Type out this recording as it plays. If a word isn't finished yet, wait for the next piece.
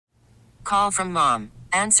Call from mom.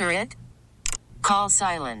 Answer it. Call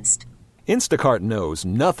silenced. Instacart knows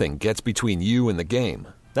nothing gets between you and the game.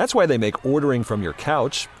 That's why they make ordering from your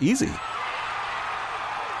couch easy.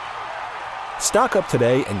 Stock up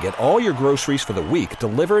today and get all your groceries for the week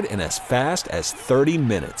delivered in as fast as 30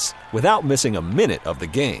 minutes without missing a minute of the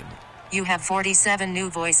game. You have 47 new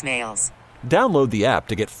voicemails. Download the app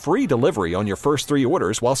to get free delivery on your first 3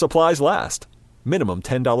 orders while supplies last. Minimum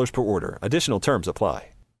 $10 per order. Additional terms apply.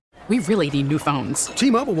 We really need new phones.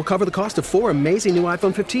 T-Mobile will cover the cost of 4 amazing new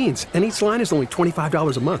iPhone 15s, and each line is only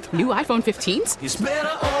 $25 a month. New iPhone 15s? It's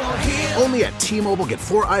better over here. Only at T-Mobile, get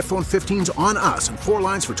 4 iPhone 15s on us and 4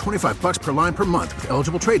 lines for $25 per line per month with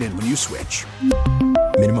eligible trade-in when you switch.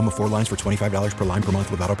 Minimum of 4 lines for $25 per line per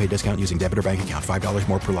month with autopay discount using debit or bank account. $5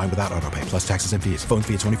 more per line without autopay, plus taxes and fees. Phone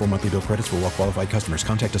fee at 24 monthly bill credits for well-qualified customers.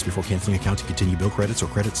 Contact us before canceling account to continue bill credits or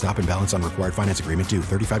credit stop and balance on required finance agreement due.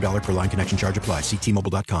 $35 per line connection charge applies. See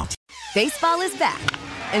T-Mobile.com. Baseball is back,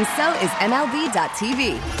 and so is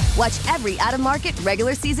MLB.tv. Watch every out-of-market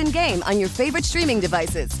regular season game on your favorite streaming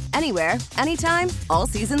devices. Anywhere, anytime, all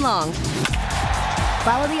season long.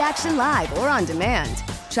 Follow the action live or on demand.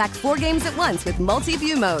 Track 4 games at once with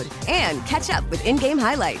multi-view mode and catch up with in-game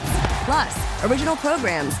highlights. Plus, original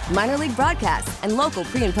programs, minor league broadcasts, and local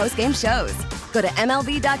pre- and post-game shows. Go to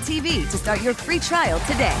MLB.tv to start your free trial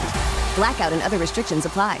today. Blackout and other restrictions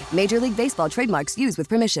apply. Major League Baseball trademarks used with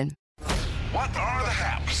permission. What are the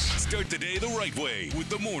haps? Start the day the right way with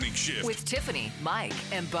the morning shift. With Tiffany, Mike,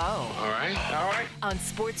 and Beau. All right. On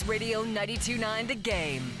Sports Radio 92.9 The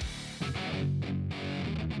Game.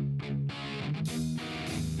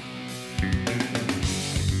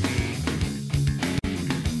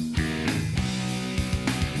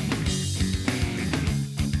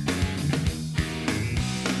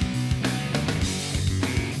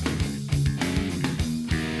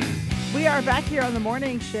 We are back here on the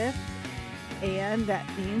morning shift, and that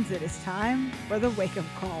means it is time for the wake-up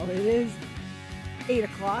call. It is 8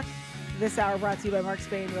 o'clock. This hour brought to you by Mark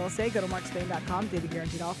Spain Real Estate. Go to markspain.com, daily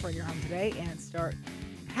guaranteed offer on your home today, and start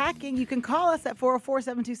packing. You can call us at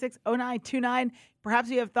 404-726-0929. Perhaps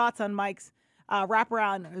you have thoughts on Mike's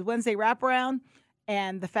Wednesday wraparound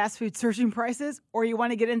and the fast food surging prices, or you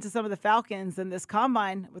want to get into some of the Falcons and this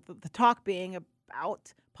combine with the talk being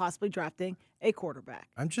about possibly drafting a quarterback.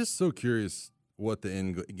 I'm just so curious what the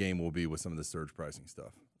end game will be with some of the surge pricing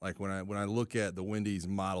stuff. Like when I look at the Wendy's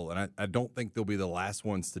model, and I don't think they'll be the last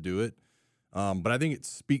ones to do it, but I think it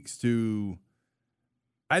speaks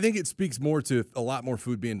more to a lot more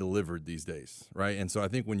food being delivered these days, right? And so I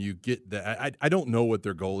think when you get that, I don't know what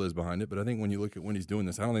their goal is behind it, but I think when you look at Wendy's doing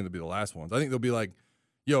this, I don't think they'll be the last ones. I think they'll be like,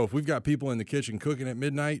 yo, if we've got people in the kitchen cooking at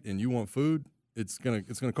midnight and you want food, it's gonna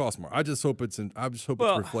cost more. I just hope it's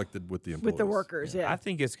reflected with the employees. With the workers, yeah. I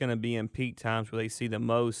think it's gonna be in peak times where they see the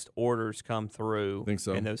most orders come through. Think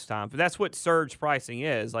so? In those times, but that's what surge pricing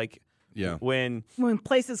is. Like, yeah, when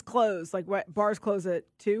places close, like what, bars close at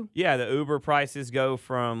 2. Yeah, the Uber prices go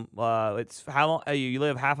from it's how long you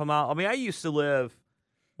live half a mile. I mean, I used to live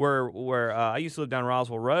where I used to live down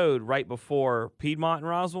Roswell Road, right before Piedmont and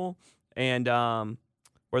Roswell, and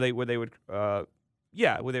where they would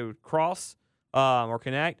cross. Or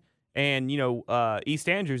connect, and East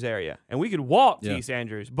Andrews area, and we could walk to East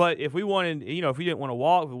Andrews. But if we wanted, if we didn't want to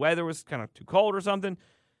walk, the weather was kind of too cold or something,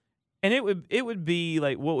 and it would be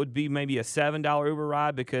like what would be maybe a $7 Uber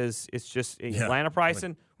ride because it's just Atlanta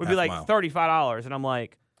pricing would be like $35, and I'm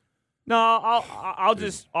like, no,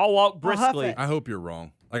 I'll walk briskly. I hope you're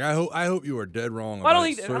wrong. Like I hope you are dead wrong. I don't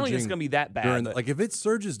think it's gonna be that bad. Like if it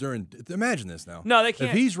surges during, imagine this now. No, they can't.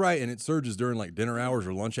 If he's right and it surges during like dinner hours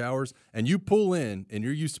or lunch hours, and you pull in and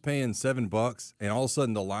you're used to paying $7, and all of a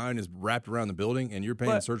sudden the line is wrapped around the building and you're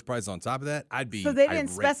paying surge prices on top of that, I'd be. So they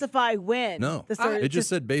didn't specify when. No, it just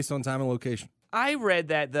said based on time and location. I read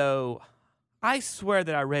that though. I swear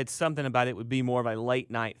that I read something about it would be more of a late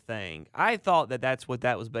night thing. I thought that that's what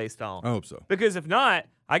that was based on. I hope so. Because if not,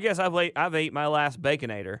 I guess I've ate my last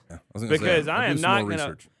Baconator. Yeah, I am not going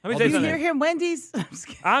to. Let me tell you something. You hear him, Wendy's?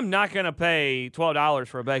 I'm not going to pay $12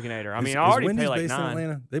 for a Baconator. I mean, I already pay like $9. In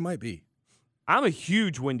Atlanta? They might be. I'm a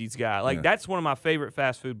huge Wendy's guy. Like that's one of my favorite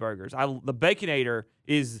fast food burgers. The Baconator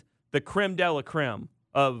is the creme de la creme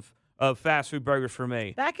of fast food burgers for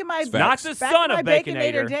me. Back in my not the son of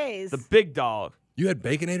Baconator days, the big dog. You had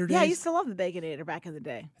Baconator days? Yeah, I used to love the Baconator back in the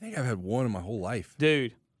day. I think I've had one in my whole life,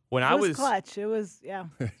 dude. When I was clutch, it was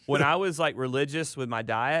when I was like religious with my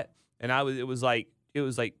diet, and it was like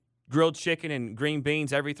grilled chicken and green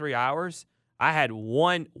beans every 3 hours. I had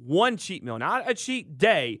one cheat meal, not a cheat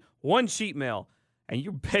day, one cheat meal, And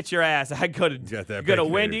you bet your ass I'd go to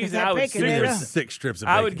Wendy's and I would 6 strips of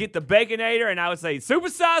bacon. I would get the Baconator and I would say,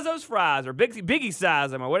 supersize those fries or biggie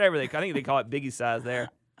size them or whatever I think they call it biggie size there.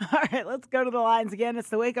 All right, let's go to the lines again. It's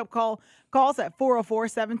the Wake Up Call. Calls at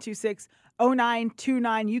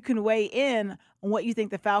 404-726-0929. You can weigh in on what you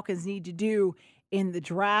think the Falcons need to do in the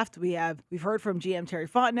draft. We've heard from GM Terry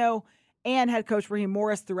Fontenot and head coach Raheem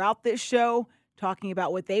Morris throughout this show talking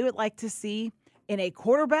about what they would like to see in a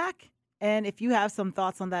quarterback. And if you have some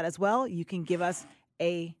thoughts on that as well, you can give us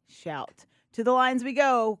a shout. To the lines we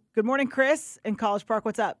go. Good morning, Chris in College Park.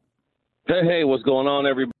 What's up? Hey, what's going on,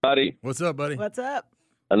 everybody? What's up, buddy? What's up?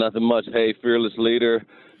 Nothing much. Hey, fearless leader,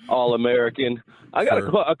 All-American. I got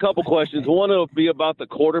a couple questions. One will be about the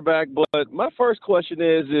quarterback, but my first question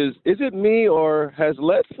is it me or has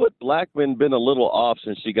Letfoot Blackman been a little off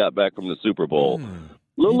since she got back from the Super Bowl?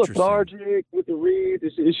 A little lethargic with the read.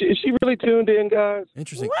 Is she really tuned in, guys?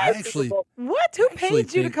 Interesting. What? Who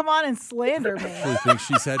paid you to come on and slander me? I actually think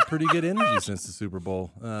she's had pretty good energy since the Super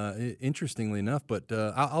Bowl. Interestingly enough, but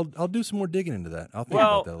I'll do some more digging into that. I'll think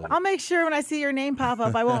about that a little. I'll make sure when I see your name pop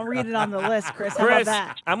up, I won't read it on the list, Chris. How about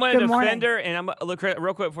that? I'm going to defend her, and look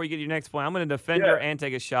real quick before you get to your next point. I'm going to defend her and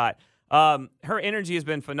take a shot. Her energy has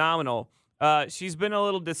been phenomenal. She's been a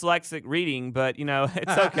little dyslexic reading, but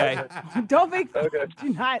it's okay. Don't make. Okay. Do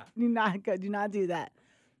not do that.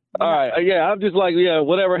 All right. Yeah, I'm just like,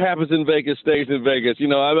 whatever happens in Vegas stays in Vegas.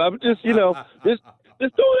 I'm just, just throw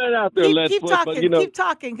that out there. Keep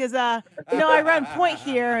talking, because I run point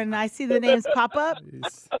here and I see the names pop up.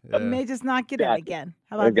 You may just not get it again.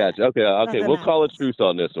 How about I got you. Okay. We'll call it truce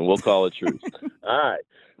on this one. We'll call it truce. All right.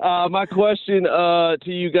 My question to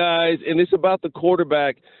you guys, and it's about the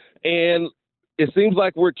quarterback. And it seems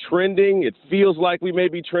like we're trending. It feels like we may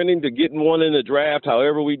be trending to getting one in the draft,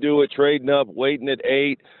 however we do it, trading up, waiting at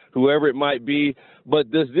 8, whoever it might be.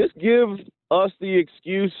 But does this give us the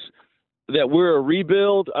excuse that we're a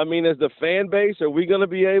rebuild? I mean, as the fan base, are we going to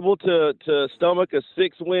be able to stomach a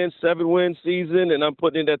 6-win, 7-win season? And I'm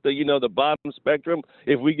putting it at the bottom spectrum.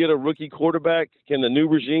 If we get a rookie quarterback, can the new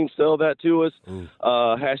regime sell that to us?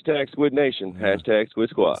 Hashtag Squid Nation. Hashtag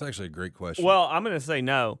Squid Squad. That's actually a great question. Well, I'm going to say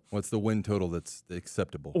no. What's the win total that's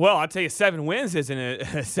acceptable? Well, I'll tell you, 7 wins isn't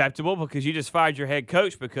acceptable because you just fired your head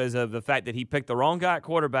coach because of the fact that he picked the wrong guy at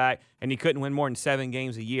quarterback and he couldn't win more than 7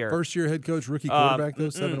 games a year. First-year head coach, rookie quarterback,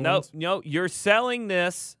 those 7 wins? No, you're selling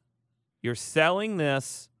this. You're selling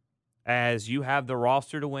this as you have the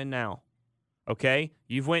roster to win now. Okay?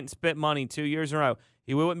 You've went and spent money 2 years in a row.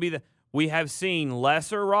 We have seen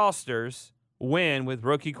lesser rosters win with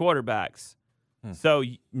rookie quarterbacks. So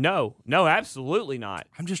no, absolutely not.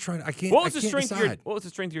 I'm just trying. I can't. What was the strength of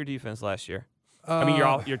your defense last year? I mean,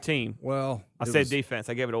 your team. Well, I said defense.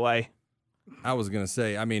 I gave it away. I was going to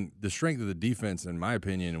say, I mean, the strength of the defense, in my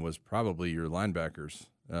opinion, was probably your linebackers,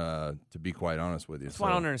 to be quite honest with you. That's why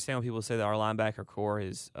I don't understand when people say that our linebacker core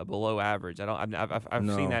is below average. I've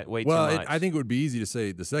seen that way too much. I think it would be easy to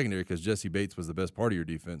say the secondary because Jesse Bates was the best part of your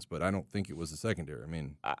defense, but I don't think it was the secondary. I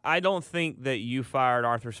mean, I don't think that you fired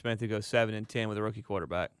Arthur Smith to go 7-10 with a rookie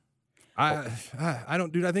quarterback. I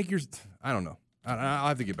don't, dude. I think I don't know. I'll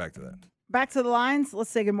have to get back to that. Back to the lines. Let's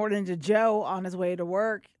say good morning to Joe on his way to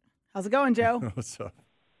work. How's it going, Joe? What's up?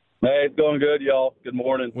 Hey, it's going good, y'all. Good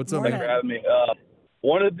morning. What's up, Thanks for having me.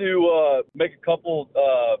 Wanted to make a couple,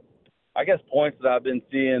 points that I've been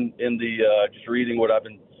seeing in the just reading what I've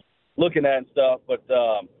been looking at and stuff. But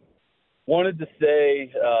wanted to say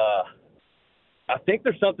I think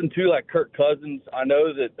there's something to like Kirk Cousins. I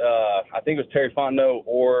know that I think it was Terry Fontenot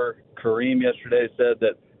or Kareem yesterday said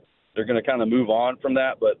that they're going to kind of move on from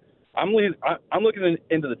that, but I'm looking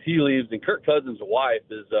into the tea leaves, and Kirk Cousins' wife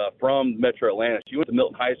is from Metro Atlanta. She went to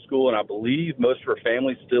Milton High School, and I believe most of her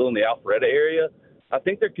family's still in the Alpharetta area. I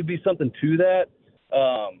think there could be something to that.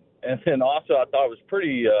 And then also I thought it was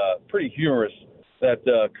pretty humorous that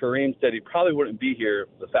Kareem said he probably wouldn't be here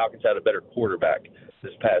if the Falcons had a better quarterback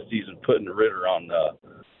this past season, putting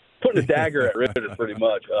a dagger at Ritter pretty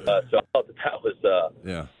much. So I thought that was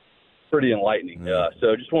pretty enlightening.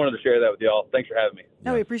 So just wanted to share that with y'all. Thanks for having me.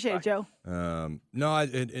 No, we appreciate it, Joe. And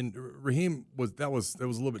Raheem was a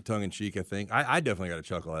little bit tongue in cheek. I think I definitely got a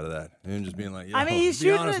chuckle out of that. And just being like, he's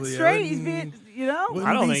shooting it straight. He's being,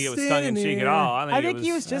 I don't think it was tongue in cheek at all. I think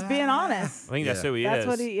he was just being honest. I think that's who he is. That's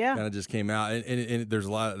what he, kind of just came out. And there's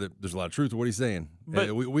a lot of truth to what he's saying.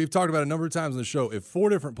 But we've talked about it a number of times on the show. If 4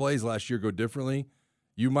 different plays last year go differently,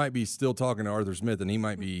 you might be still talking to Arthur Smith, and he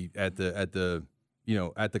might be at the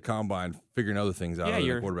combine figuring other things out of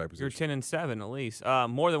the quarterback position. You're 10-7 at least.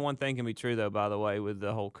 More than one thing can be true though, by the way, with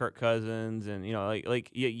the whole Kirk Cousins and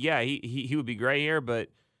he would be great here, but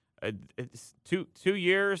it's 2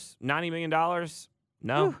 years, $90 million.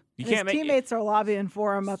 No, you can't make teammates are lobbying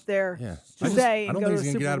for him up there to stay and go to the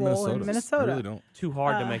Super Bowl in Minnesota. I really don't. Too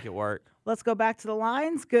hard to make it work. Let's go back to the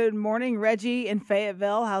lines. Good morning, Reggie in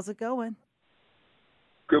Fayetteville. How's it going?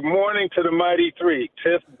 Good morning to the Mighty Three,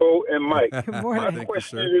 Tiff, Beau, and Mike. Good morning.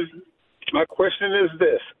 My question is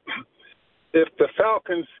this. If the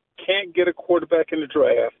Falcons can't get a quarterback in the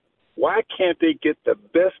draft, why can't they get the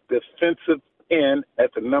best defensive end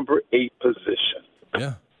at the number 8 position?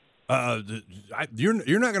 Yeah.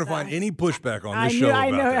 You're not going to find any pushback on this show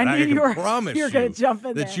about that. I knew can promise you were going to jump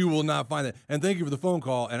in that there. you will not find that. And thank you for the phone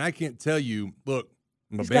call. And I can't tell you, look,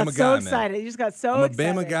 I'm a You just Bama got guy, so man. excited. You just got so I'm a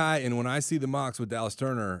excited. Bama guy, and when I see the mocks with Dallas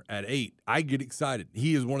Turner at 8, I get excited.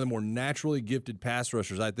 He is one of the more naturally gifted pass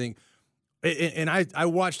rushers, I think. And I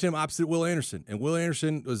watched him opposite Will Anderson, and Will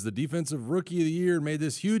Anderson was the defensive rookie of the year and made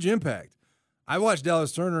this huge impact. I watched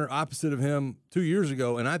Dallas Turner opposite of him 2 years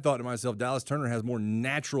ago, and I thought to myself, Dallas Turner has more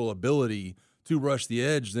natural ability to rush the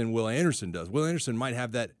edge than Will Anderson does. Will Anderson might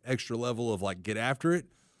have that extra level of, like, get after it,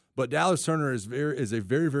 but Dallas Turner is a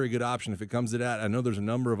very, very good option if it comes to that. I know there's a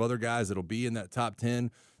number of other guys that will be in that top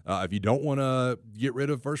 10. If you don't want to get rid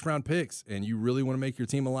of first-round picks and you really want to make your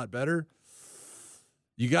team a lot better,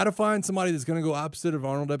 you got to find somebody that's going to go opposite of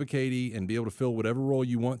Arnold Ebiketie and be able to fill whatever role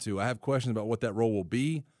you want to. I have questions about what that role will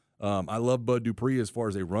be. I love Bud Dupree as far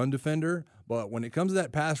as a run defender, but when it comes to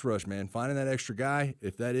that pass rush, man, finding that extra guy,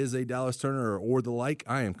 if that is a Dallas Turner or the like,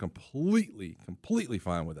 I am completely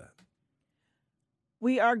fine with that.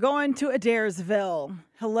 We are going to Adairsville.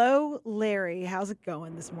 Hello, Larry. How's it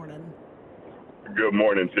going this morning? Good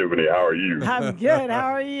morning, Tiffany. How are you? I'm good.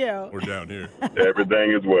 How are you? We're down here.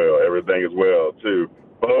 Everything is well. Everything is well, too.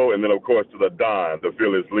 Beau, and then, of course, to the Don, the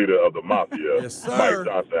fearless leader of the Mafia. Yes, sir. Mike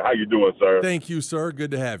Johnson. How you doing, sir? Thank you, sir.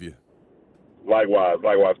 Good to have you. Likewise.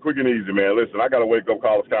 Quick and easy, man. Listen, I got a wake-up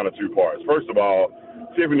call. It's kind of 2 parts. First of all,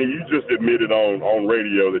 Tiffany, you just admitted on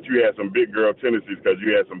radio that you had some big girl tendencies because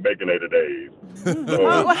you had some Baconator days.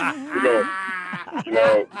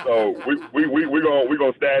 So we're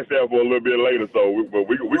gonna stash that for a little bit later. So we're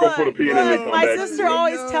gonna put a pin in it. My sister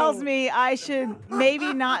always tells me I should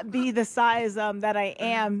maybe not be the size that I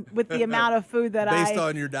am with the amount of food that Based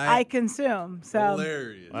on your diet? I consume. So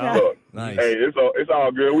hilarious. Yeah. Look, nice. Hey, it's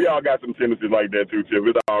all good. We all got some tendencies like that too, Tiff.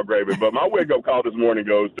 It's all gravy. But my wake-up call this morning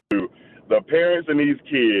goes to the parents and these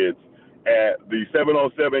kids at the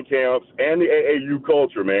 707 camps and the AAU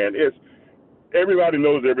culture, man. Everybody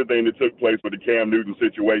knows everything that took place with the Cam Newton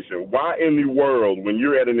situation. Why in the world, when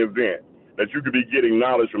you're at an event, that you could be getting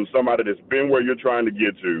knowledge from somebody that's been where you're trying to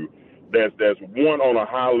get to, that's won on a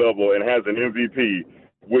high level and has an MVP,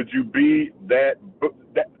 would you be that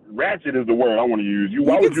ratchet is the word I want to use.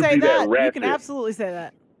 Why would you be that ratchet? You can absolutely say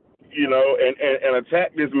that. You know, and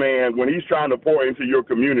attack this man when he's trying to pour into your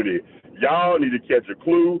community. Y'all need to catch a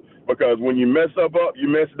clue, because when you mess up, you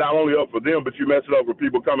mess not only up for them, but you mess it up for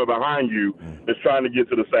people coming behind you that's trying to get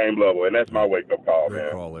to the same level. And that's my wake-up call, man.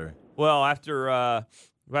 Great call, Larry. Well, after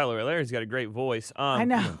Larry's got a great voice. I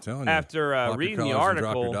know. I'm telling you. After reading the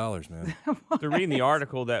article, drop your dollars, man. after reading the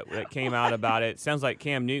article that came out about it, sounds like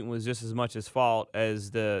Cam Newton was just as much his fault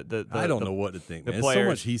as the I don't know what to think, man. the It's so players.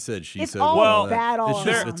 much he said, she It's said. all bad all it's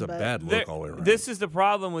just around, it's a but- bad look all the way around. This is the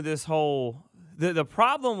problem with this whole the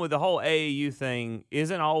problem with the whole AAU thing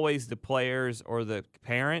isn't always the players or the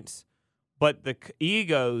parents, but the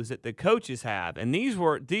egos that the coaches have. And these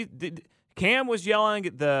were Cam was yelling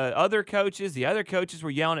at the other coaches. The other coaches were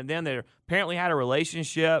yelling at them. They apparently had a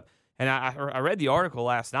relationship. And I read the article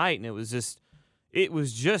last night, and it was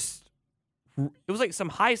like some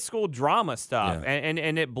high school drama stuff,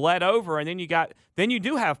 and it bled over. And then you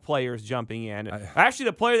do have players jumping in. Actually,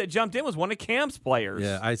 the player that jumped in was one of Cam's players.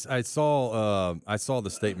 Yeah, I saw the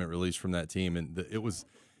statement released from that team, and it was.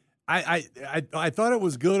 I thought it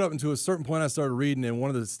was good up until a certain point. I started reading, and one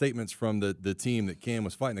of the statements from the team that Cam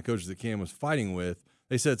was fighting, the coaches that Cam was fighting with,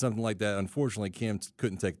 they said something like that. Unfortunately, Cam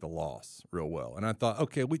couldn't take the loss real well, and I thought,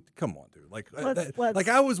 okay, come on, dude. Like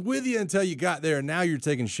I was with you until you got there, and now you're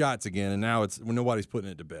taking shots again, and now nobody's putting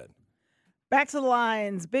it to bed. Back to the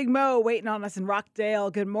lines. Big Mo waiting on us in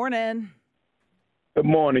Rockdale. Good morning. Good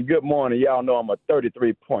morning. Good morning. Y'all know I'm a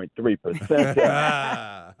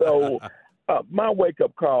 33.3%. So my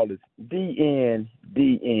wake-up call is DN,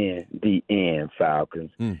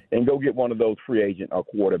 Falcons. And go get one of those free agent or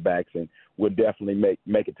quarterbacks, and we'll definitely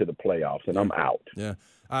make it to the playoffs, and I'm out. Yeah.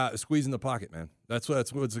 Squeeze in the pocket, man. That's what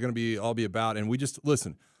it's going to all be about. And we just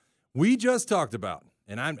talked about,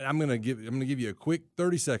 and I'm going to give you a quick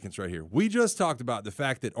 30 seconds right here. We just talked about the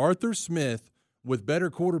fact that Arthur Smith, with better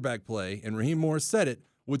quarterback play, and Raheem Morris said it,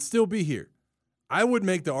 would still be here. I would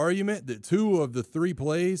make the argument that 2 of the 3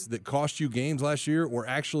 plays that cost you games last year were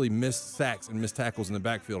actually missed sacks and missed tackles in the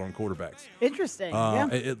backfield on quarterbacks. Interesting.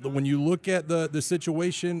 When you look at the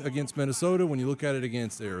situation against Minnesota, when you look at it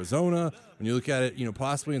against Arizona, when you look at it,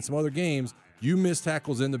 possibly in some other games, you missed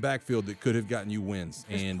tackles in the backfield that could have gotten you wins,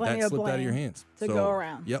 and that slipped out of your hands. To go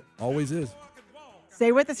around. Yep, always is.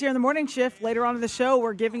 Stay with us here in the morning shift. Later on in the show,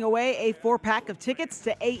 we're giving away a 4-pack of tickets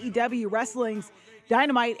to AEW Wrestling's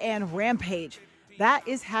Dynamite and Rampage. That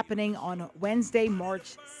is happening on Wednesday,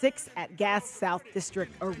 March 6th at Gas South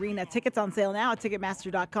District Arena. Tickets on sale now at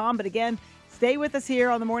Ticketmaster.com. But again, stay with us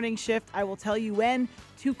here on the morning shift. I will tell you when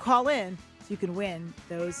to call in so you can win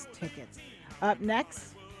those tickets. Up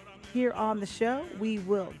next, here on the show, we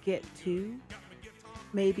will get to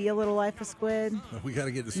maybe a little Life of Squid. We got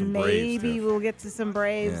to get to some Braves. Maybe we'll get to some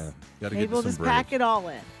Braves. Yeah, gotta maybe get to we'll some just Braves. pack it all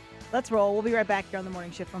in. Let's roll. We'll be right back here on the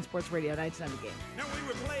morning shift on Sports Radio 99 The Game. Now we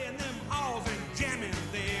were playing them halls and jamming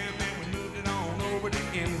them, and we moved it on over to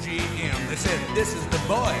MGM. They said, this is the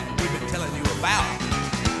boy we've been telling you about.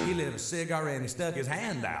 He lit a cigar and he stuck his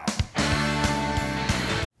hand out.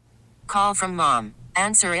 Call from mom.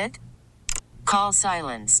 Answer it. Call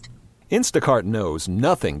silenced. Instacart knows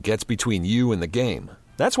nothing gets between you and the game.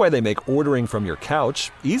 That's why they make ordering from your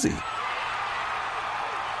couch easy.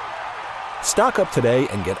 Stock up today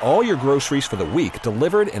and get all your groceries for the week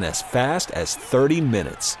delivered in as fast as 30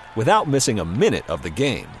 minutes without missing a minute of the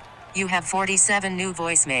game. You have 47 new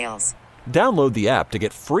voicemails. Download the app to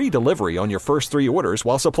get free delivery on your first 3 orders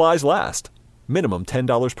while supplies last. Minimum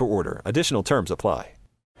 $10 per order. Additional terms apply.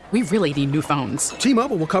 We really need new phones.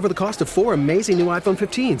 T-Mobile will cover the cost of 4 amazing new iPhone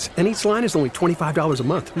 15s, and each line is only $25 a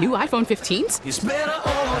month. New iPhone 15s? It's better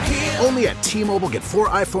over here. Only at T-Mobile, get 4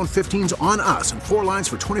 iPhone 15s on us and 4 lines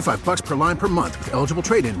for $25 per line per month with eligible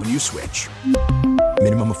trade-in when you switch.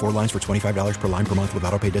 Minimum of 4 lines for $25 per line per month with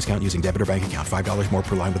autopay discount using debit or bank account. $5 more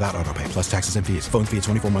per line without autopay, plus taxes and fees. Phone fee at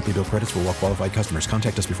 24 monthly bill credits for well-qualified customers.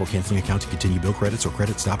 Contact us before canceling account to continue bill credits or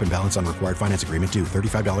credit stop and balance on required finance agreement due.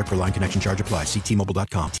 $35 per line connection charge applies. See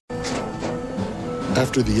T-Mobile.com.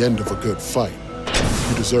 After the end of a good fight,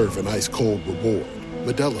 you deserve an ice-cold reward.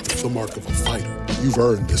 Modelo is the mark of a fighter. You've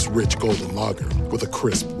earned this rich golden lager with a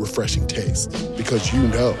crisp, refreshing taste. Because you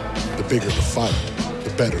know, the bigger the fight, the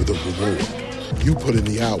better the reward. You put in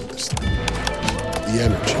the hours, the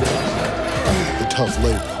energy, the tough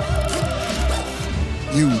labor.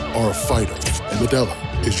 You are a fighter, and Modelo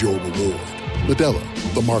is your reward. Modelo,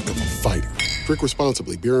 the mark of a fighter. Drink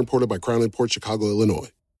responsibly. Beer imported by Crown Imports, Chicago, Illinois.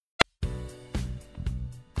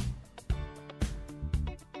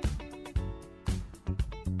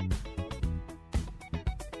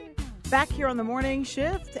 Back here on the morning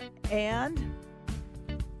shift, and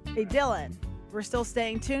hey, Dylan, we're still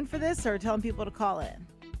staying tuned for this or telling people to call in?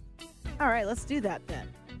 All right, let's do that then.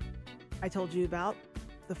 I told you about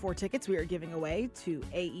the 4 tickets we are giving away to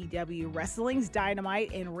AEW Wrestling's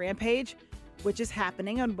Dynamite and Rampage, which is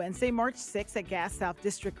happening on Wednesday, March 6th at Gas South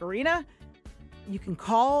District Arena. You can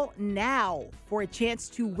call now for a chance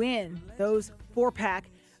to win those 4-pack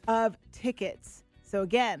of tickets. So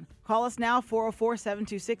again, call us now,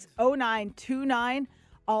 404-726-0929.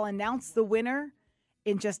 I'll announce the winner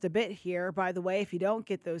in just a bit here. By the way, if you don't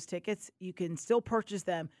get those tickets, you can still purchase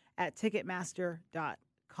them at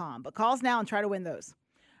Ticketmaster.com. But call us now and try to win those.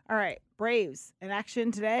 All right, Braves in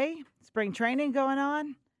action today. Spring training going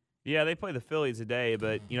on. Yeah, they play the Phillies today,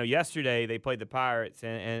 but yesterday they played the Pirates,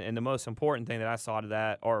 and the most important thing that I saw to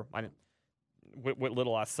that, or what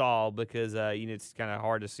little I saw, because it's kind of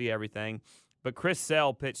hard to see everything. But Chris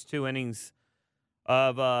Sale pitched 2 innings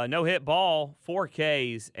of no-hit ball, 4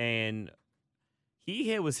 Ks, and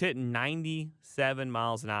he was hitting 97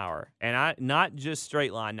 miles an hour. And not just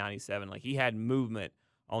straight line 97. Like, he had movement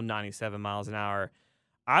on 97 miles an hour.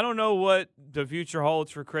 I don't know what the future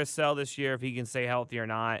holds for Chris Sale this year, if he can stay healthy or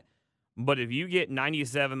not. But if you get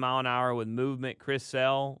 97 mile an hour with movement, Chris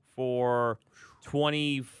Sale, for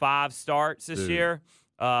 25 starts this year,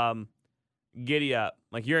 giddy up.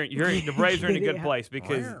 Like the Braves are in a good place,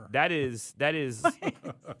 because that is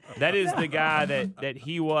the guy that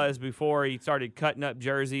he was before he started cutting up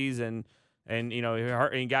jerseys and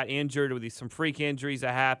he got injured with some freak injuries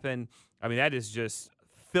that happened. I mean, that is just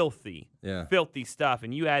filthy stuff.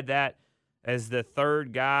 And you add that as the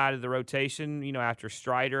third guy to the rotation, after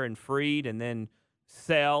Strider and Fried, and then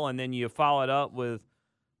Sale, and then you follow it up with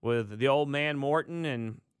the old man Morton,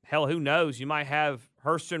 and hell, who knows? You might have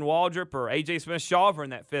Hurston Waldrop or A.J. Smith-Shawver in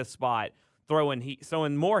that 5th spot, throwing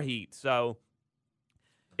more heat. So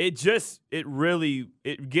it gets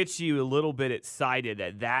you a little bit excited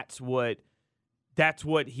that that's what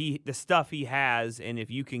the stuff he has, and if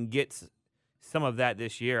you can some of that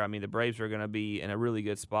this year, I mean, the Braves are going to be in a really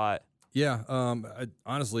good spot. Yeah.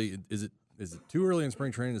 Honestly, is it too early in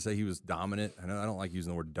spring training to say he was dominant? I don't like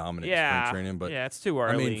using the word dominant in spring training, but it's too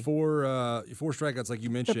early. I mean, four strikeouts, like you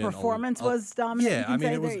mentioned. The performance was dominant. Yeah, I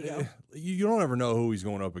mean, it was. You don't ever know who he's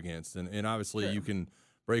going up against, and obviously you can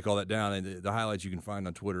break all that down. And the highlights you can find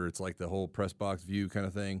on Twitter, it's like the whole press box view kind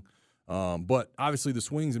of thing. But obviously the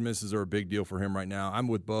swings and misses are a big deal for him right now. I'm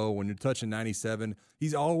with Beau. When you're touching 97,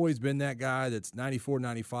 he's always been that guy that's 94,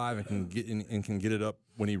 95 and can get it up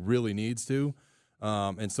when he really needs to.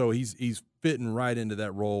 And so he's fitting right into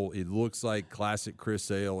that role. It looks like classic Chris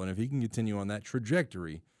Sale, and if he can continue on that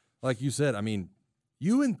trajectory, like you said, I mean,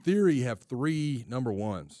 you in theory have 3 number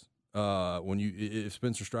ones. If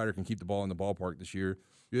Spencer Strider can keep the ball in the ballpark this year,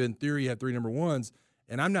 you in theory have 3 number ones.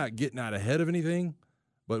 And I'm not getting out ahead of anything,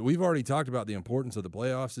 but we've already talked about the importance of the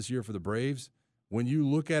playoffs this year for the Braves. When you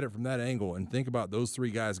look at it from that angle and think about those 3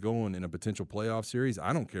 guys going in a potential playoff series,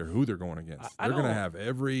 I don't care who they're going against. They're going to have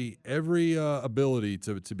every ability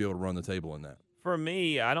to be able to run the table in that. For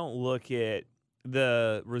me, I don't look at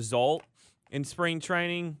the result in spring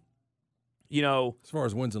training. As far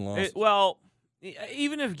as wins and losses.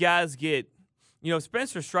 Even if guys get,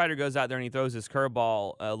 Spencer Strider goes out there and he throws his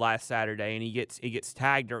curveball last Saturday and he gets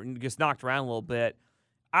tagged or gets knocked around a little bit.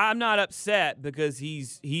 I'm not upset because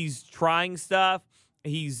he's trying stuff.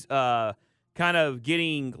 He's kind of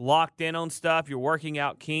getting locked in on stuff. You're working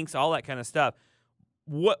out kinks, all that kind of stuff.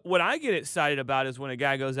 What I get excited about is when a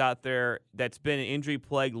guy goes out there that's been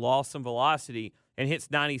injury-plagued, lost some velocity, and hits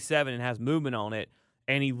 97 and has movement on it,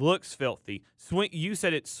 and he looks filthy. You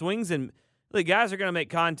said it swings and the guys are going to make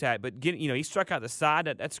contact, but he struck out the side.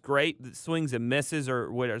 That's great. The swings and misses are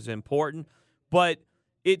what is important, but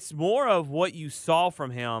it's more of what you saw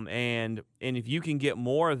from him, and if you can get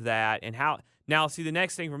more of that, and how now. See, the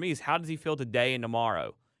next thing for me is how does he feel today and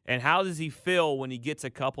tomorrow, and how does he feel when he gets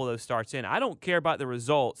a couple of those starts in? I don't care about the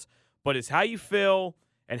results, but it's how you feel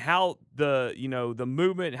and how the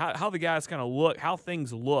movement, how the guys kind of look, how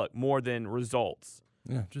things look more than results.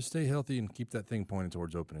 Yeah, just stay healthy and keep that thing pointed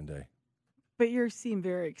towards opening day. But you seem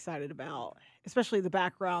very excited about, especially the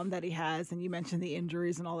background that he has, and you mentioned the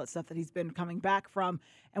injuries and all that stuff that he's been coming back from.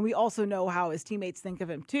 And we also know how his teammates think of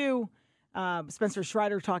him, too. Spencer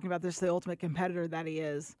Strider talking about this, the ultimate competitor that he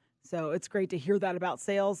is. So it's great to hear that about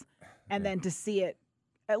Sales and then to see it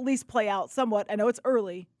at least play out somewhat. I know it's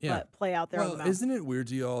early, but play out there. Well, isn't it weird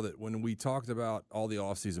to y'all that when we talked about all the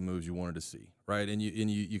offseason moves you wanted to see, right? And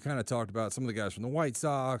you kind of talked about some of the guys from the White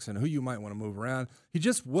Sox and who you might want to move around. He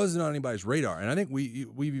just wasn't on anybody's radar. And I think we've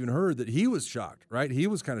even heard that he was shocked, right? He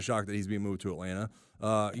was kind of shocked that he's being moved to Atlanta.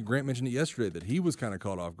 Grant mentioned it yesterday that he was kind of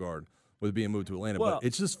caught off guard with being moved to Atlanta. Well, but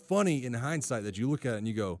it's just funny in hindsight that you look at it and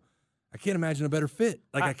you go, I can't imagine a better fit.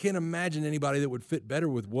 I can't imagine anybody that would fit better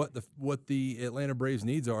with what the Atlanta Braves'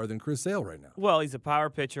 needs are than Chris Sale right now. Well, he's a power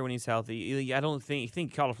pitcher when he's healthy. I don't think he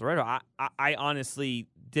caught off the radar. I honestly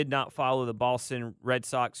did not follow the Boston Red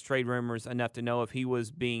Sox trade rumors enough to know if he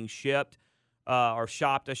was being shipped or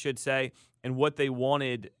shopped, I should say, and what they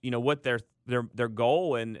wanted, what their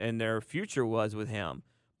goal and their future was with him.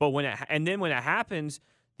 But when it happens,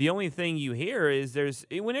 the only thing you hear is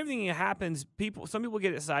when everything happens, some people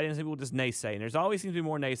get excited and some people just naysay. And there's always seems to be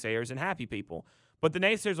more naysayers than happy people. But the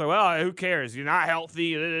naysayers are, well, who cares? You're not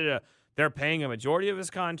healthy. They're paying a majority of his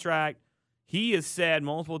contract. He has said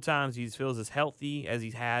multiple times he feels as healthy as he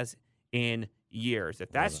has in years.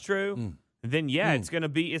 If that's true, then it's going to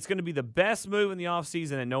be the best move in the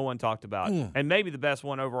offseason that no one talked about, and maybe the best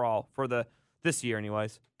one overall for this year,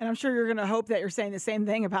 anyways. And I'm sure you're going to hope that you're saying the same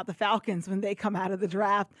thing about the Falcons when they come out of the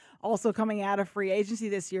draft, also coming out of free agency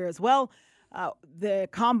this year as well. The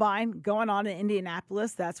Combine going on in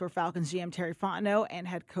Indianapolis, that's where Falcons GM Terry Fontenot and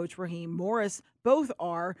head coach Raheem Morris both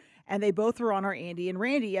are, and they both were on our Andy and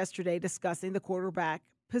Randy yesterday discussing the quarterback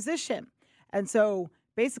position. And so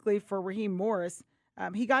basically for Raheem Morris,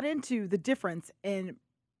 he got into the difference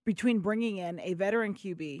between bringing in a veteran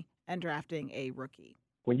QB and drafting a rookie.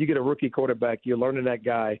 When you get a rookie quarterback, you're learning that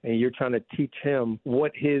guy and you're trying to teach him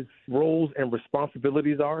what his roles and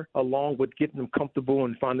responsibilities are, along with getting him comfortable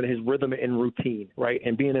and finding his rhythm and routine, right?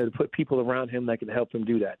 And being able to put people around him that can help him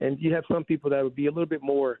do that. And you have some people that would be a little bit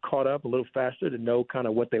more caught up, a little faster to know kind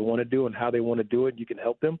of what they want to do and how they want to do it. You can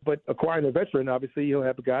help them. But acquiring a veteran, obviously, you'll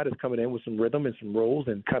have a guy that's coming in with some rhythm and some roles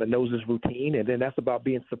and kind of knows his routine. And then that's about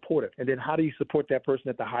being supportive. And then how do you support that person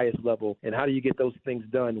at the highest level? And how do you get those things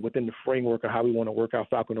done within the framework of how we want to work our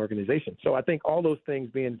Falcon organization. So I think all those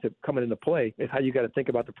things coming into play is how you got to think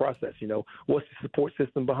about the process. What's the support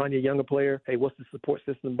system behind your younger player? Hey, what's the support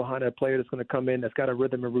system behind a player that's going to come in that's got a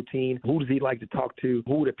rhythm and routine? Who does he like to talk to?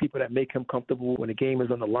 Who are the people that make him comfortable when the game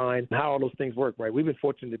is on the line? And how all those things work, right? We've been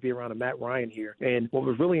fortunate to be around a Matt Ryan here. And what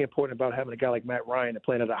was really important about having a guy like Matt Ryan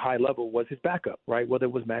playing at a high level was his backup, right? Whether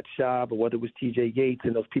it was Matt Schaub or whether it was TJ Yates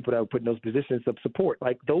and those people that were put in those positions of support.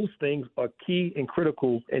 Like, those things are key and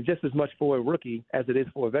critical, and just as much for a rookie as it is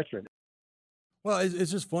for a veteran. Well,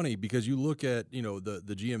 it's just funny because you look at,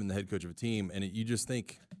 the GM and the head coach of a team, and you just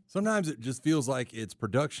think sometimes it just feels like it's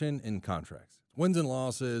production and contracts. Wins and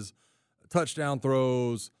losses, touchdown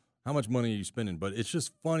throws, how much money are you spending? But it's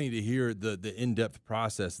just funny to hear the in-depth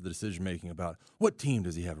process of the decision-making about what team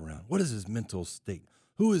does he have around? What is his mental state?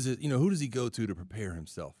 Who is it? Who does he go to prepare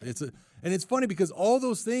himself? And it's funny because all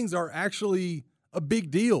those things are actually a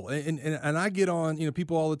big deal. And I get on,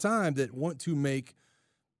 people all the time that want to make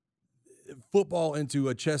football into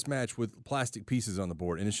a chess match with plastic pieces on the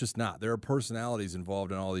board, and it's just not. There are personalities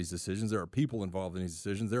involved in all these decisions. There are people involved in these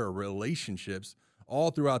decisions. There are relationships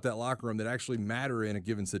all throughout that locker room that actually matter in a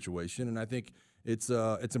given situation, and I think it's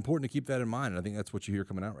important to keep that in mind, and I think that's what you hear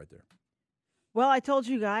coming out right there. Well, I told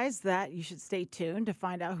you guys that you should stay tuned to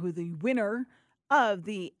find out who the winner of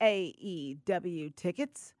the AEW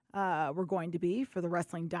tickets were going to be for the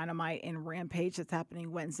Wrestling Dynamite and Rampage that's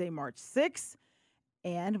happening Wednesday, March 6th.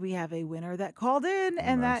 And we have a winner that called in,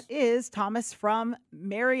 and that is Thomas from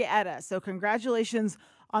Marietta. So congratulations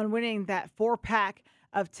on winning that 4-pack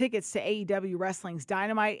of tickets to AEW Wrestling's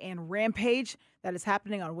Dynamite and Rampage that is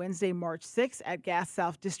happening on Wednesday, March 6th at Gas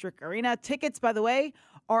South District Arena. Tickets, by the way,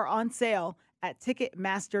 are on sale at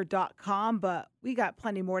Ticketmaster.com, but we got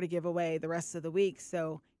plenty more to give away the rest of the week.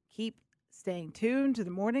 So keep staying tuned to the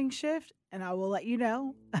morning shift, and I will let you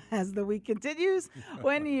know as the week continues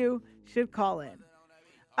when you should call in.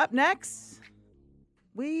 Up next,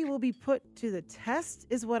 we will be put to the test,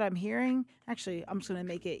 is what I'm hearing. Actually, I'm just going to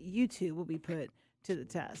make it you two will be put to the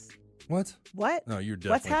test. What? No, you're definitely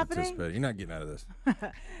What's happening? participating. You're not getting out of this.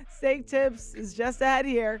 Steak Tips is just ahead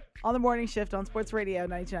here on the morning shift on Sports Radio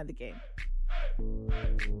 92.9 The Game.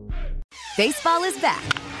 Baseball is back,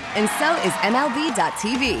 and so is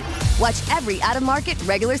MLB.tv. Watch every out-of-market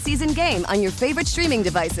regular season game on your favorite streaming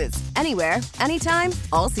devices, anywhere, anytime,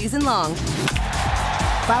 all season long.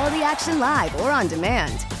 Follow the action live or on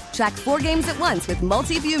demand. Track 4 games at once with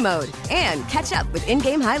multi-view mode and catch up with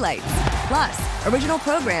in-game highlights. Plus, original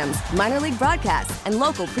programs, minor league broadcasts, and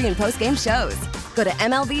local pre- and post-game shows. Go to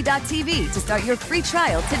MLB.tv to start your free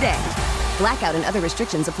trial today. Blackout and other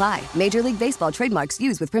restrictions apply. Major League Baseball trademarks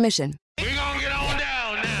used with permission. We're gonna get on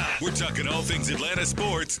down now. We're talking all things Atlanta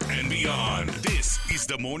sports and beyond. This is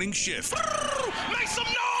the Morning Shift. Make some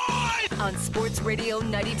noise! On Sports Radio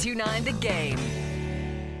 92.9 The Game.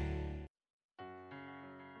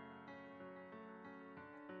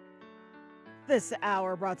 This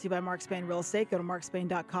hour brought to you by Mark Spain Real Estate. Go to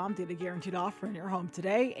markspain.com, get a guaranteed offer in your home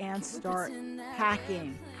today, and start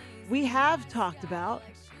packing. We have talked about,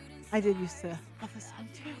 I did used to love this song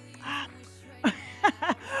too.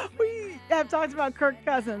 We have talked about Kirk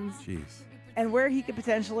Cousins. Jeez. And where he could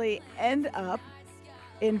potentially end up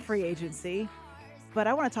in free agency. But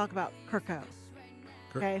I want to talk about Kirko.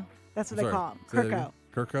 Okay? That's what they call him. Kirko.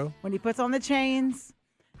 Kirko? When he puts on the chains,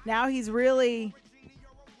 now he's really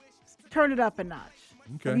turned it up a notch.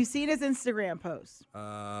 Okay. Have you seen his Instagram post?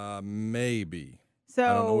 Maybe. So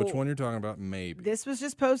I don't know which one you're talking about. Maybe. This was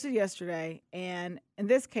just posted yesterday, and in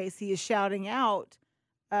this case, he is shouting out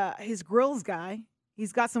his grills guy.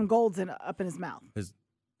 He's got some golds up in his mouth.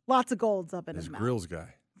 Lots of golds up in his mouth. His grills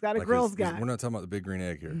guy. He's got a grills guy. We're not talking about the big green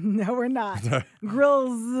egg here. No, we're not.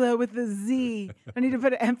 Grills with the Z. I need to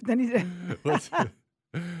put an What's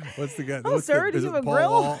the guy? Oh, sir, do you have a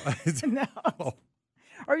grill? No. Oh.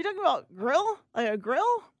 Are you talking about grill? Like a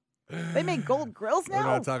grill? They make gold grills now? We're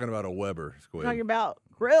not talking about a Weber squid. We're talking about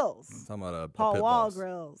grills. I'm talking about a Paul pit Wall boss.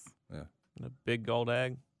 grills. Yeah. A big gold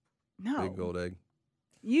egg. No. Big gold egg.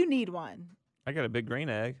 You need one. I got a big green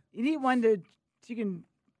egg. You need one you can,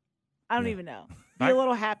 I don't even know. Be a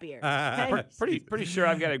little happier. Okay? Pretty sure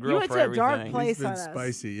I've got a grill you went for to a everything. dark place It's been on us.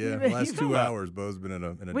 spicy, yeah. You've Last 2 hours, Beau's been in a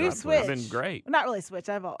We've dark switched. place. It's been great. Not really switched.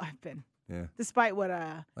 I've been. Yeah. Despite what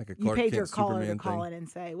like a you Clark paid your Kent caller to Superman call thing. in and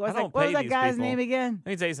say. What I don't was pay that these guy's people. name again?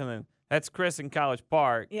 Let me tell you something. That's Chris in College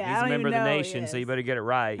Park. Yeah, He's I a don't member of even the know who nation, he so you is. better get it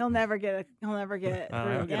right. He'll never get it He'll through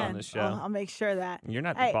get again. on this show. I'll make sure that. You're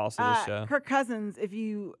not the boss of this show. Kirk Cousins, if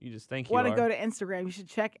you just think you want to are. go to Instagram, you should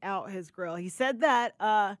check out his grill. He said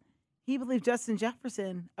that he believes Justin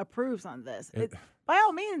Jefferson approves on this. By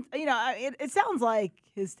all means, it sounds like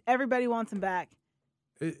everybody wants him back.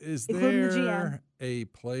 Is including the GM. there a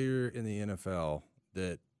player in the NFL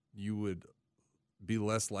that you would be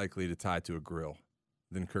less likely to tie to a grill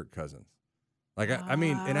than Kirk Cousins? Like, I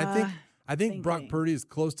mean, and I think Brock Purdy is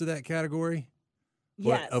close to that category.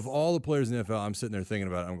 But Yes. of all the players in the NFL, I'm sitting there thinking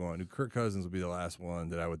about it. I'm going, Kirk Cousins would be the last one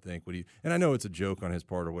that I would think would he. And I know it's a joke on his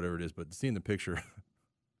part or whatever it is, but seeing the picture,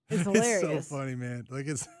 It's hilarious. It's so funny, man. Like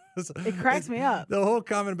it cracks me up. The whole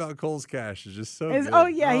comment about Cole's Cash is just so good. Oh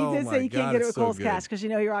yeah, he did my say you can't God, get it with it's so Cole's good. Cash because he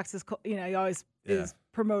rocks his. He always is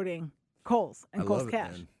promoting Cole's and I Cole's love it,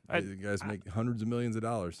 Cash. man. You guys make hundreds of millions of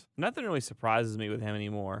dollars. Nothing really surprises me with him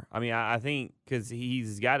anymore. I mean, I think because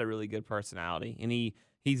he's got a really good personality and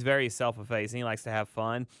he's very self-effacing. He likes to have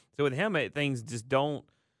fun. So with him, things just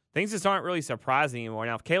aren't really surprising anymore.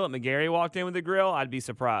 Now, if Caleb McGarry walked in with the grill, I'd be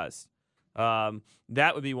surprised.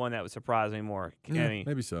 That would be one that would surprise me more. Yeah,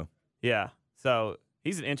 maybe so. Yeah. So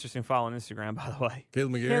he's an interesting follow on Instagram, by the way.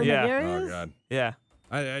 Caleb McGarry? Yeah. Oh, God. Yeah.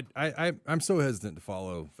 I'm so hesitant to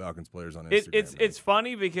follow Falcons players on Instagram. It's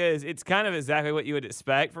funny because it's kind of exactly what you would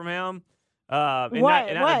expect from him. And What? Not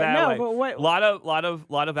in a bad No, way. but what- Lot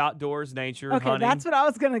of outdoors nature. Okay, hunting. that's what I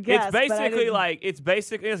was gonna guess. It's but I basically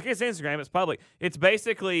didn't- it's Instagram. It's public. It's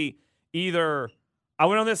basically either I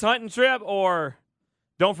went on this hunting trip or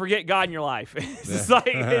don't forget God in your life. It's just like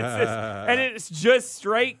it's just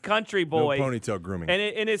straight country boy. No ponytail grooming.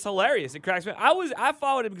 And it's hilarious. It cracks me. I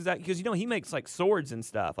followed him because he makes like swords and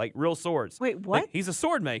stuff, like real swords. Wait, what? Like, he's a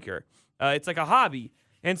sword maker. It's like a hobby.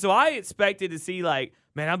 And so I expected to see like,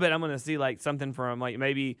 man, I bet I'm going to see like something from like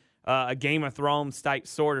maybe a Game of Thrones type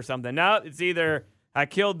sword or something. No, it's either I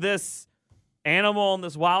killed this animal on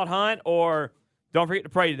this wild hunt or don't forget to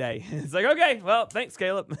pray today. It's like, okay, well, thanks,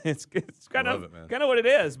 Caleb. It's kind of what it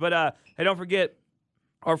is. But hey, don't forget,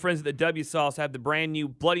 our friends at the W Sauce have the brand new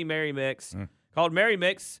Bloody Mary mix called Mary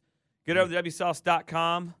Mix. Get over to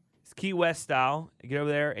WSauce.com. It's Key West style. Get over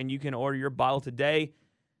there and you can order your bottle today.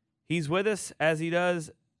 He's with us as he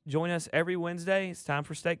does join us every Wednesday. It's time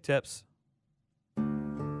for Steak Tips.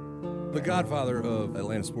 The godfather of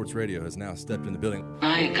Atlanta Sports Radio has now stepped in the building.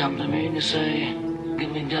 Now you come to me and you say,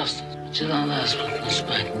 give me justice. But you don't ask for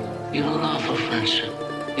respect. You don't offer friendship.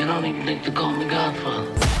 You don't even think to call me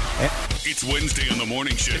Godfather. It's Wednesday on the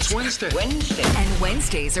morning shift. It's Wednesday. And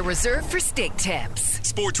Wednesdays are reserved for Steak Tips.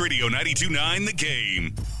 Sports Radio 92.9 The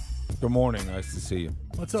Game. Good morning. Nice to see you.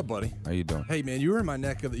 What's up, buddy? How you doing? Hey, man, you were in my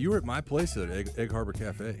you were at my place at Egg Harbor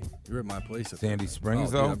Cafe. You were at my place at Sandy Springs,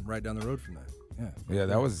 dude, though? I'm right down the road from that. Yeah,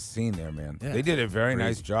 that was a scene there, man. Yeah. They did a very Crazy.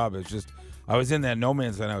 nice job. It's just, I was in that no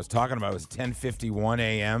man's land I was talking about. It was 10:51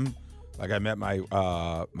 a.m. Like I met my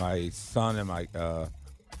my son and my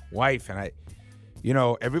wife, and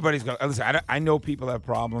everybody's got. Listen, I know people have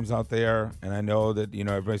problems out there, and I know that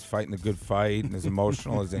everybody's fighting the good fight, and there's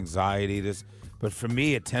emotional, there's anxiety, But for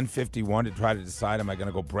me, at 10:51 to try to decide, am I going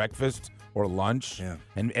to go breakfast or lunch? Yeah.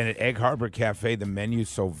 And at Egg Harbor Cafe, the menu's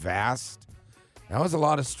so vast. That was a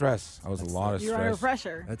lot of stress. That was a lot of stress. You're under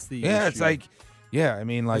pressure. That's the Yeah, issue. it's like, I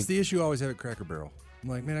mean, like. That's the issue I always have at Cracker Barrel. I'm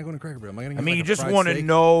like, man, I go to Cracker Barrel. Am I going to get you like a just fried want to steak?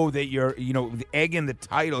 know that you're, the egg in the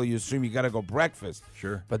title, you assume you got to go breakfast.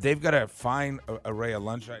 Sure. But they've got a fine array of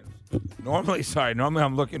lunch items. Normally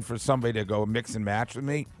I'm looking for somebody to go mix and match with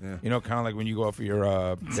me. Yeah. Kind of like when you go for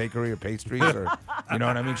your bakery or pastries or, you know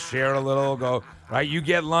what I mean? Share a little, go, right, you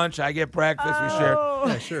get lunch, I get breakfast, we share.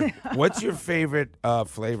 Yeah, sure. What's your favorite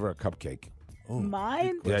flavor of cupcake?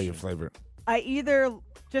 Mine? Yeah, your favorite. I either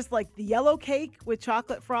just like the yellow cake with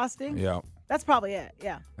chocolate frosting. Yeah. That's probably it.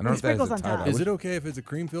 Yeah. I don't know And if that has sprinkles a on title. top. Is it okay if it's a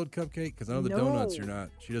cream-filled cupcake? Because I know the donuts No. you're not.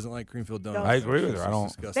 She doesn't like cream-filled donuts. I agree with her. I don't.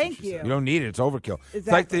 Disgusting, Thank she you. said. You don't need it. It's overkill.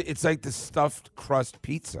 Exactly. It's like the stuffed crust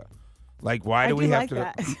pizza. Like, why I do we do have like to?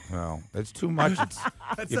 that. Well, it's too much.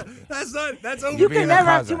 It's That's over. You being can a never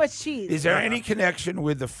have causa. too much cheese. Is there any connection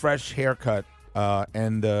with the fresh haircut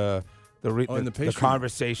and the pastry.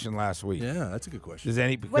 conversation last week? Yeah, that's a good question. Does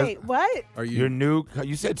any because Wait, what? Are your new?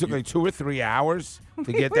 You said it took like 2 or 3 hours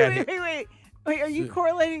to get that. Wait, are you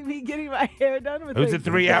correlating me getting my hair done with It was a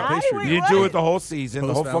 3 hour. guy? You Wait, didn't do what? it the whole season,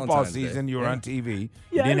 the whole football Post-Valentine's Day. season. You were Yeah. on TV. You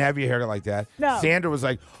Yes. didn't have your hair like that. No. Sandra was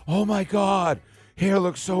like, "Oh my God, hair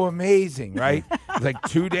looks so amazing!" Right? It's like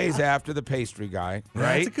 2 days after the pastry guy. Yeah,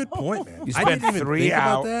 Right? That's a good point, man. You I spent didn't even 3 think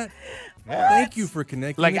about hours. that. Yeah. Thank you for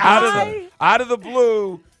connecting. Like the out of the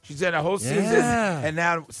blue. She said a whole season, Yeah. and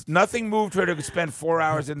now nothing moved her to spend 4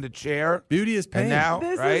 hours in the chair. Beauty is pain. And now,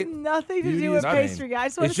 This right? has nothing to Beauty do is with nothing. pastry,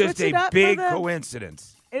 guys. So I It's switch just it a up big for the,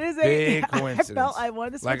 coincidence. It is Big I coincidence. felt I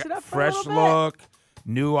wanted to switch Like it up fresh for a little look,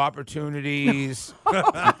 new opportunities,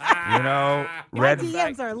 red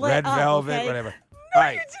DMs are lit red up, velvet, okay? whatever. No, All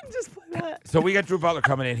right. you didn't just play that. So we got Drew Butler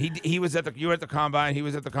coming in. You were at the combine. He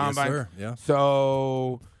was at the combine. sir. Yeah.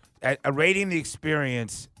 So rating the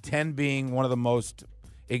experience, 10 being one of the most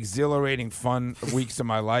exhilarating, fun weeks of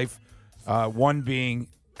my life, 1 being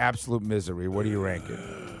absolute misery. What do you rank it?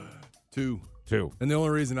 2. 2. And the only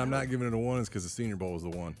reason I'm not giving it a 1 is because the Senior Bowl was the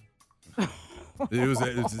 1.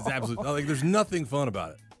 It's absolute. Like, there's nothing fun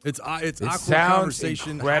about it. It's awkward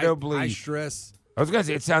conversation. Incredibly high stress. I was gonna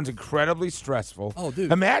say it sounds incredibly stressful. Oh,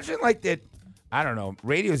 dude! Imagine like that. I don't know.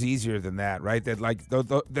 Radio's easier than that, right? That like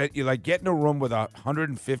that you like get in a room with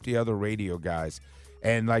 150 other radio guys,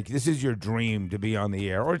 and like this is your dream to be on the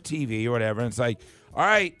air or TV or whatever. And it's like, all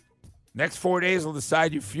right, next 4 days will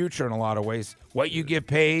decide your future in a lot of ways. What you get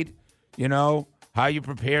paid, how you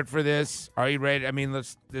prepared for this. Are you ready? I mean,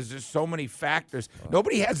 there's just so many factors.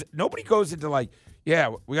 Nobody goes into like,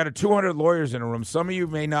 yeah, we got 200 lawyers in a room. Some of you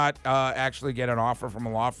may not actually get an offer from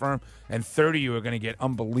a law firm, and 30 of you are going to get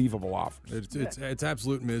unbelievable offers. It's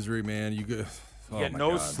absolute misery, man. You get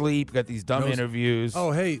no sleep. Got these dumb interviews.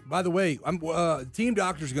 Oh, hey, by the way, Team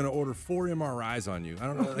Doctor's going to order 4 MRIs on you. I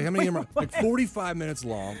don't know like how many MRIs. Like 45 minutes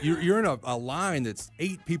long. You're in a line that's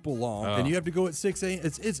 8 people long, and you have to go at 6 a.m.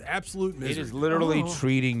 It's absolute misery. It is literally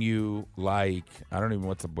treating you like, I don't even know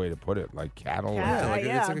what's the way to put it, like cattle.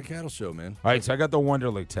 It's like a cattle show, man. All right, so I got the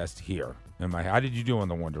Wonderlic test here. How did you do on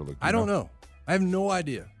the Wonderlic? I don't know. I have no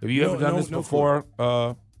idea. Have you ever done this before?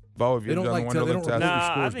 Beau, have you done the Wonderlic test? No,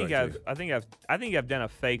 I think I've done a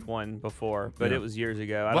fake one before, but it was years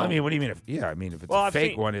ago. What do you mean? If it's a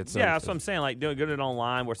fake one, it's that's what I'm saying. Like doing it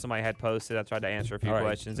online where somebody had posted. I tried to answer a few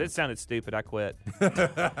questions. It sounded stupid. I quit.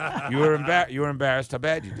 You were embarrassed how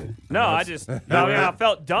bad you did. No, I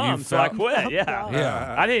felt dumb, so I quit.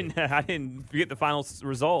 Yeah. I didn't get the final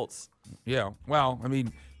results. Yeah. Well, I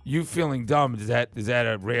mean, you feeling dumb, is that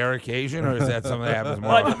a rare occasion, or is that something that happens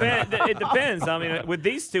more? Well, it depends. I mean, with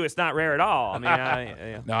these two, it's not rare at all. I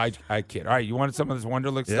mean, No, I kid. All right, you wanted some of this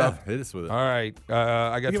Wonderlic stuff? Yeah, hit us with it. All right.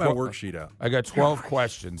 I got my worksheet out. I got 12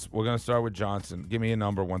 questions. We're going to start with Johnson. Give me a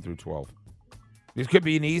number 1 through 12. This could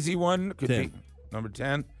be an easy one. Could 10. be number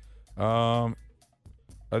 10. I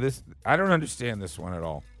don't understand this one at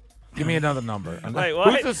all. Give me another number. Wait,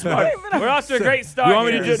 what? We're off to a great start. You want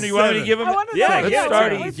me to give him? Yeah, let's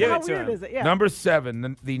start easy. Give it to him. Yeah. Number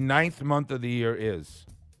 7. The 9th month of the year is.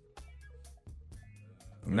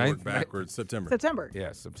 Work backwards. September.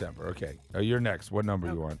 Yeah, September. Okay. You're next. What number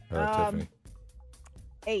you want, Tiffany?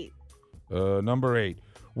 8. Number 8.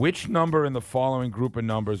 Which number in the following group of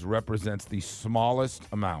numbers represents the smallest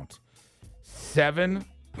amount? 7,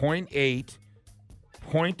 0.8,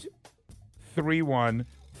 0.31,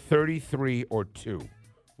 33, or 2.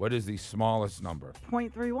 What is the smallest number?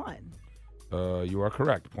 0.31. You are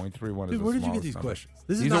correct. 0.31 is the smallest number. Where did you get these questions?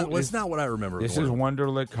 This is not what I remember. This is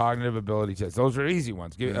Wonderlic cognitive ability test. Those are easy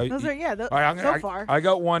ones. Those are, all right, so far. I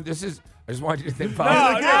got one. I just want you to think.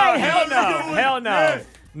 Hell no.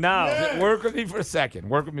 No. Work with me for a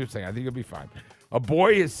second. I think you'll be fine. A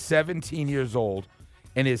boy is 17 years old,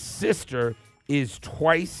 and his sister is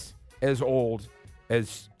twice as old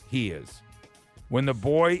as he is. When the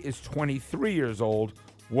boy is 23 years old,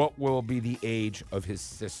 what will be the age of his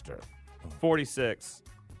sister? 46.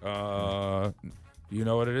 Do you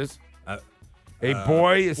know what it is? A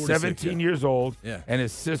boy is 17 years old, and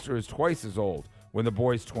his sister is twice as old. When the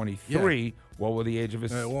boy's 23, what will the age of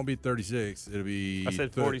his sister? It won't be 36. It'll be... I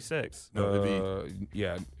said 46. No, it'll be...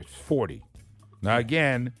 Yeah, it's 40. Now,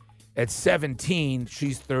 again... At 17,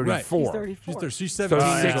 she's 34. Right. She's 17.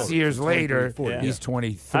 So 6 years later, he's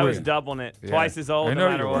 23. I was doubling it. Twice as old, no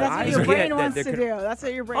matter what. That's what your brain wants to do. That's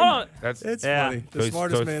what your brain It's funny. The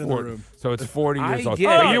smartest man in the room. So it's 40 years old. You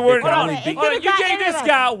gave this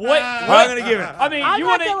guy what? I'm going to give it. I mean, I'm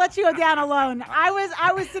not going to let you go down alone. I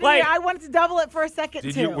was sitting here. I wanted to double it for a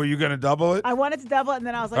second, too. Were you going to double it? I wanted to double it, and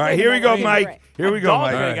then I was like, all right, here we go, Mike. Here we go,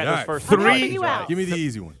 Mike. Give me the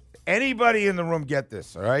easy one. Anybody in the room get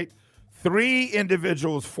this, all right? 3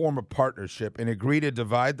 individuals form a partnership and agree to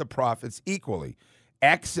divide the profits equally.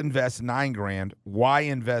 X invests $9,000, Y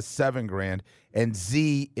invests $7,000, and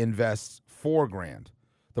Z invests $4,000.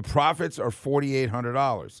 The profits are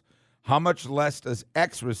 $4,800. How much less does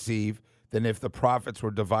X receive than if the profits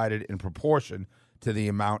were divided in proportion to the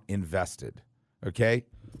amount invested? Okay?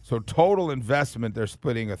 So total investment, they're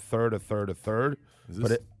splitting a third. It's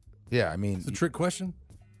a trick question.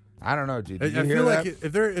 I don't know, dude. I feel like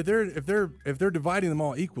if they're dividing them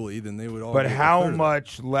all equally, then they would all. But how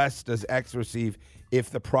much less does X receive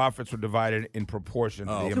if the profits were divided in proportion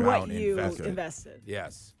to the amount what you invested?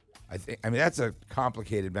 Yes, I mean that's a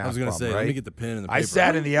complicated math. I was going to say, right? let me get the pen and the paper. I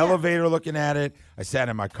sat in the elevator looking at it. I sat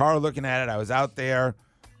in my car looking at it. I was out there.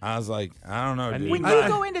 I was like, I don't know, dude. When you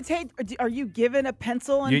go in to take, are you given a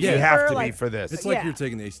pencil and You paper? have to be like, for this. It's like you're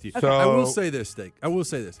taking the ACT. Okay. I will say this, Steak. I will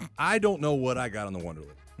say this. I don't know what I got on the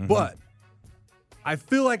Wonderlic, but I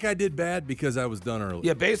feel like I did bad because I was done early.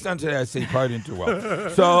 Yeah, based on today, I say you probably didn't do well.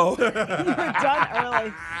 So You're done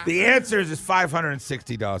early. the answer is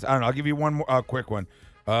 $560. I don't know. I'll give you one more quick one.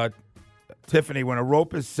 Tiffany, when a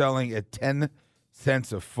rope is selling at 10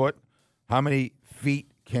 cents a foot, how many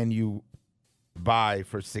feet can you buy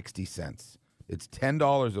for 60 cents? It's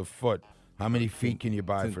 $10 a foot. How many feet can you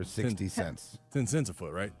buy for 60 cents? 10 cents a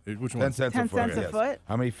foot, right? Which one? 10 cents 10 a foot. cents a yes. foot?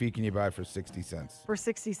 How many feet can you buy for 60 cents? For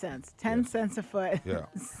 60 cents. 10 cents a foot. Yeah.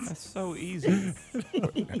 That's so easy.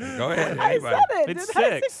 Go ahead. I Anybody. said it. It's Did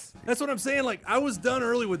I 6. That's what I'm saying. Like, I was done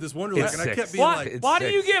early with this Wonderlic, It's and I six. kept being like, Why do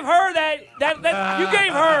you give her that you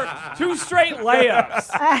gave her 2 straight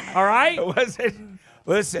layups? All right?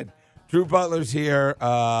 Listen, Drew Butler's here.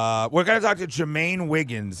 We're going to talk to Jermaine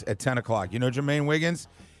Wiggins at 10 o'clock. You know Jermaine Wiggins?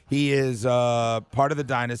 He is part of the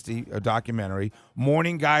Dynasty, a documentary.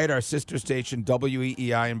 Morning guy at our sister station,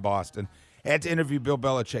 WEEI in Boston. Had to interview Bill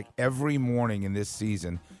Belichick every morning in this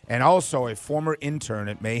season. And also a former intern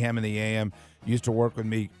at Mayhem in the AM. Used to work with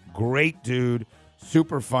me. Great dude,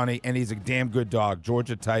 super funny, and he's a damn good dog.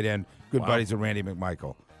 Georgia tight end, good buddies with Randy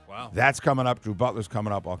McMichael. Wow. That's coming up. Drew Butler's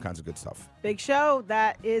coming up. All kinds of good stuff. Big show.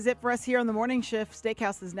 That is it for us here on the morning shift.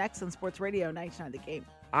 Steakhouse is next on Sports Radio 99 The Game.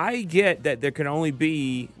 I get that there can only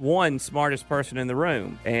be one smartest person in the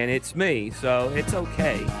room, and it's me, so it's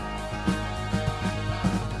okay.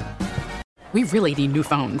 We really need new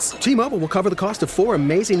phones. T-Mobile will cover the cost of 4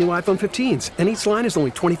 amazing new iPhone 15s, and each line is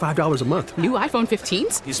only $25 a month. New iPhone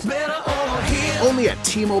 15s? It's better over here. Only at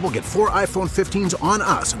T-Mobile, get 4 iPhone 15s on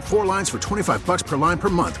us and 4 lines for $25 per line per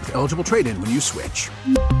month with eligible trade-in when you switch.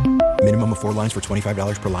 Minimum of 4 lines for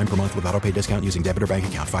 $25 per line per month with autopay discount using debit or bank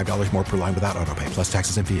account. $5 more per line without autopay, plus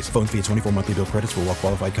taxes and fees. Phone fee at 24 monthly bill credits for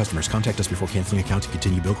well-qualified customers. Contact us before canceling account to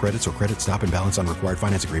continue bill credits or credit stop and balance on required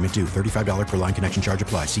finance agreement due. $35 per line connection charge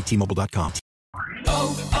applies. See T-Mobile.com.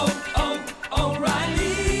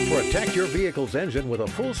 O'Reilly. Protect your vehicle's engine with a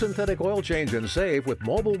full synthetic oil change and save with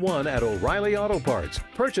Mobile One at O'Reilly Auto Parts.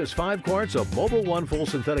 Purchase 5 quarts of Mobile One full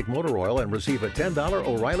synthetic motor oil and receive a $10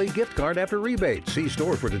 O'Reilly gift card after rebate. See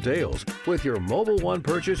store for details. With your Mobile One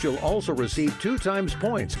purchase, you'll also receive 2 times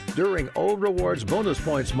points during O Rewards Bonus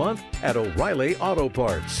Points Month at O'Reilly Auto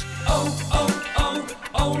Parts.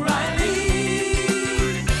 O'Reilly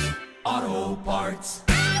Auto Parts.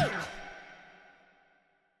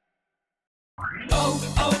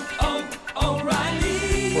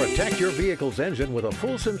 O'Reilly. Protect your vehicle's engine with a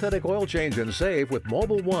full synthetic oil change and save with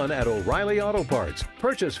Mobile One at O'Reilly Auto Parts.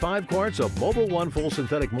 Purchase 5 quarts of Mobile One full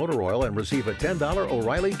synthetic motor oil and receive a $10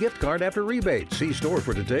 O'Reilly gift card after rebate. See store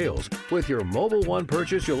for details. With your Mobile One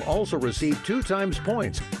purchase, you'll also receive 2 times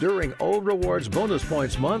points during O Rewards Bonus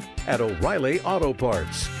Points Month at O'Reilly Auto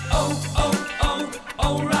Parts.